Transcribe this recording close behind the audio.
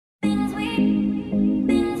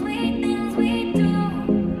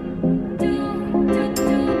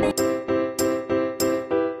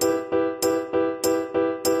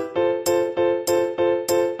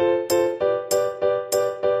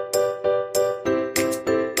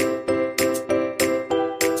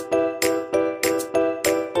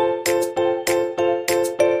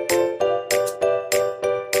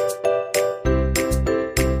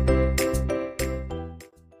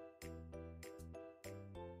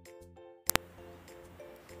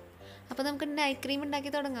അപ്പോൾ നമുക്ക് night cream ഉണ്ടാക്കി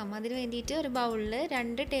തുടങ്ങാം. അതിന് വേണ്ടിയിട്ട് ഒരു ബൗളിൽ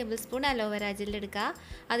 2 ടേബിൾ സ്പൂൺ അലോവേര ജെൽ എടുക്കുക.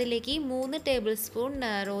 അതിലേക്ക് 3 table spoon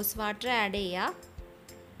rose water add ചെയ്യുക.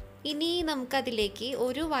 ഇനി നമുക്കതിലേക്ക്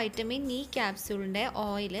ഒരു വൈറ്റമിൻ ഇ ക്യാപ്സ്യൂളിൻ്റെ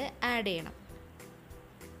ഓയിൽ ആഡ് ചെയ്യണം.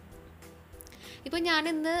 ഇപ്പോൾ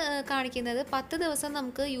ഞാനിന്ന് കാണിക്കുന്നത് 10 ദിവസം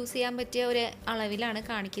നമുക്ക് യൂസ് ചെയ്യാൻ പറ്റിയ ഒരു അളവിലാണ്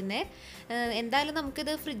കാണിക്കുന്നത്. എന്തായാലും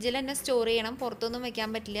നമുക്കിത് ഫ്രിഡ്ജിൽ തന്നെ സ്റ്റോർ ചെയ്യണം, പുറത്തൊന്നും വെക്കാൻ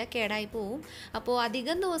പറ്റില്ല, കേടായി പോവും. അപ്പോൾ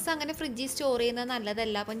അധികം ദിവസം അങ്ങനെ ഫ്രിഡ്ജിൽ സ്റ്റോർ ചെയ്യുന്നത്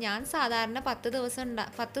നല്ലതല്ല. അപ്പോൾ ഞാൻ സാധാരണ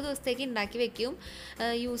 10 ദിവസത്തേക്ക് ഉണ്ടാക്കി വെക്കും,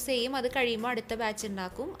 യൂസ് ചെയ്യും. അത് കഴിയുമ്പോൾ അടുത്ത ബാച്ച്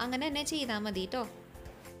ഉണ്ടാക്കും. അങ്ങനെ തന്നെ ചെയ്താൽ മതി കേട്ടോ.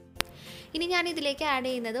 ഇനി ഞാൻ ഇതിലേക്ക് ആഡ്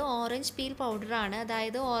ചെയ്യുന്നത് ഓറഞ്ച് പീൽ പൗഡറാണ്.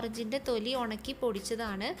 അതായത് ഓറഞ്ചിൻ്റെ തൊലി ഉണക്കി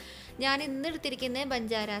പൊടിച്ചതാണ്. ഞാൻ ഇന്ന് എടുത്തിരിക്കുന്നത്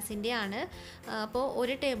ബഞ്ചാരാസിൻ്റെ ആണ്. അപ്പോൾ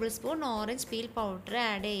 1 table spoon orange peel powder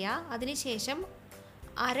add ചെയ്യുക. അതിനുശേഷം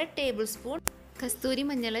 1/2 ടേബിൾ സ്പൂൺ കസ്തൂരി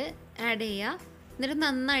മഞ്ഞൾ ആഡ് ചെയ്യുക. എന്നിട്ട്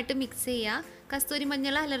നന്നായിട്ട് മിക്സ് ചെയ്യുക. കസ്തൂരി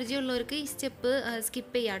മഞ്ഞൾ അലർജി ഉള്ളവർക്ക് ഈ സ്റ്റെപ്പ്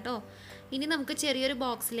സ്കിപ്പ് ചെയ്യാം കേട്ടോ. ഇനി നമുക്ക് ചെറിയൊരു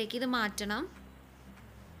ബോക്സിലേക്ക് ഇത്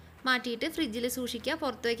മാറ്റിയിട്ട് ഫ്രിഡ്ജിൽ സൂക്ഷിക്കുക.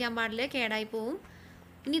 പുറത്ത് വയ്ക്കാൻ പാടില്ല, കേടായി പോവും.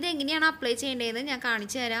 ഇനി ഇതെങ്ങനെയാണ് അപ്ലൈ ചെയ്യേണ്ടതെന്ന് ഞാൻ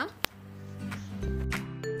കാണിച്ചു തരാം.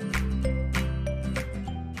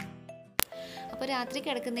 അപ്പോൾ രാത്രി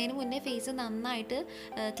കിടക്കുന്നതിന് മുന്നേ ഫേസ് നന്നായിട്ട്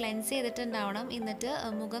ക്ലെൻസ് ചെയ്തിട്ടുണ്ടാവണം. എന്നിട്ട്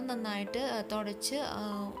മുഖം നന്നായിട്ട് തുടച്ച്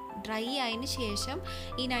ഡ്രൈ ആയതിന് ശേഷം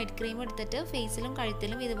ഈ നൈറ്റ് ക്രീം എടുത്തിട്ട് ഫേസിലും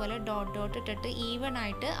കഴുത്തിലും ഇതുപോലെ ഡോട്ട് ഇട്ടിട്ട് ഈവൺ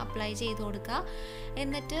ആയിട്ട് അപ്ലൈ ചെയ്ത് കൊടുക്കുക.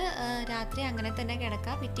 എന്നിട്ട് രാത്രി അങ്ങനെ തന്നെ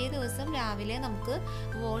കിടക്കുക. പിറ്റേ ദിവസം രാവിലെ നമുക്ക്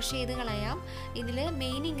വാഷ് ചെയ്ത് കളയാം. ഇതിൽ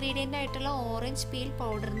മെയിൻ ഇൻഗ്രീഡിയൻ്റ് ആയിട്ടുള്ള ഓറഞ്ച് പീൽ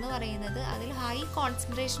പൗഡർ എന്ന് പറയുന്നത് അതിൽ high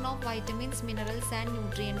concentration of vitamins, minerals and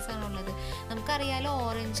nutrients ആണുള്ളത്. നമുക്കറിയാലോ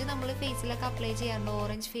ഓറഞ്ച് നമ്മൾ ഫേസിലൊക്കെ അപ്ലൈ ചെയ്യാറുണ്ട്,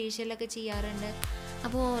 ഓറഞ്ച് ഫേഷ്യലൊക്കെ ചെയ്യാറുണ്ട്.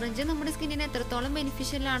 അപ്പോൾ ഓറഞ്ച് നമ്മുടെ സ്കിന്നിന് എത്രത്തോളം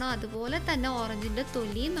ബെനിഫിഷ്യലാണോ അതുപോലെ തന്നെ ഓറഞ്ചിൻ്റെ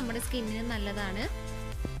തൊലിയും നമ്മുടെ സ്കിന്നിന് നല്ലതാണ്.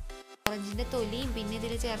 ഓറഞ്ചിൻ്റെ തൊലിയും പിന്നെ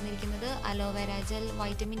ഇതിൽ ചേർന്നിരിക്കുന്നത് aloe vera gel,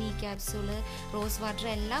 vitamin E capsule, rose water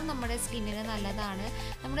എല്ലാം നമ്മുടെ സ്കിന്നിന് നല്ലതാണ്.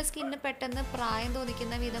 നമ്മുടെ സ്കിന്നിന് പെട്ടെന്ന് പ്രായം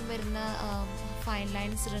തോന്നിക്കുന്ന വിധം വരുന്ന ഫൈൻ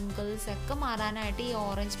ലൈൻസ്, റിങ്കിൾസ് ഒക്കെ മാറാനായിട്ട് ഈ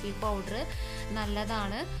ഓറഞ്ച് പീൽ പൗഡർ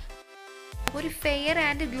നല്ലതാണ്. ഒരു ഫെയർ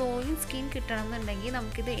ആൻഡ് ഗ്ലോയിങ് സ്കിൻ കിട്ടണം എന്നുണ്ടെങ്കിൽ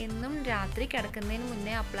നമുക്കിത് എന്നും രാത്രി കിടക്കുന്നതിന്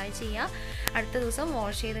മുന്നേ അപ്ലൈ ചെയ്യുക. അടുത്ത ദിവസം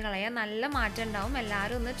വാഷ് ചെയ്ത് കളയാം. നല്ല മാറ്റം ഉണ്ടാവും.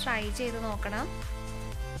 എല്ലാവരും ഒന്ന് ട്രൈ ചെയ്ത് നോക്കണം.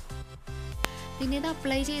 പിന്നെ ഇത്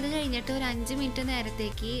അപ്ലൈ ചെയ്ത് കഴിഞ്ഞിട്ട് ഒരു 5 മിനിറ്റ്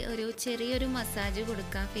നേരത്തേക്ക് ഒരു ചെറിയൊരു മസാജ്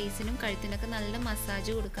കൊടുക്കുക. ഫേസിനും കഴുത്തിനൊക്കെ നല്ല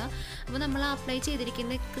മസാജ് കൊടുക്കുക. അപ്പോൾ നമ്മൾ അപ്ലൈ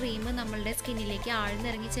ചെയ്തിരിക്കുന്ന ക്രീം നമ്മളുടെ സ്കിന്നിലേക്ക്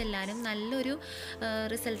ആഴ്ന്നിറങ്ങി ചെല്ലാനും നല്ലൊരു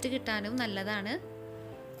റിസൾട്ട് കിട്ടാനും നല്ലതാണ്.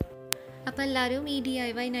 അപ്പോൾ എല്ലാവരും ഈ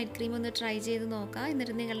DIY നൈറ്റ് ക്രീം ഒന്ന് ട്രൈ ചെയ്ത് നോക്കുക.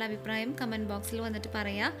 എന്നിട്ട് നിങ്ങളുടെ അഭിപ്രായം കമൻറ്റ് ബോക്സിൽ വന്നിട്ട്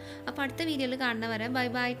പറയാം. അപ്പോൾ അടുത്ത വീഡിയോയിൽ കാണുന്നവരെ bye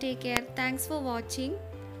bye, take care, thanks for watching.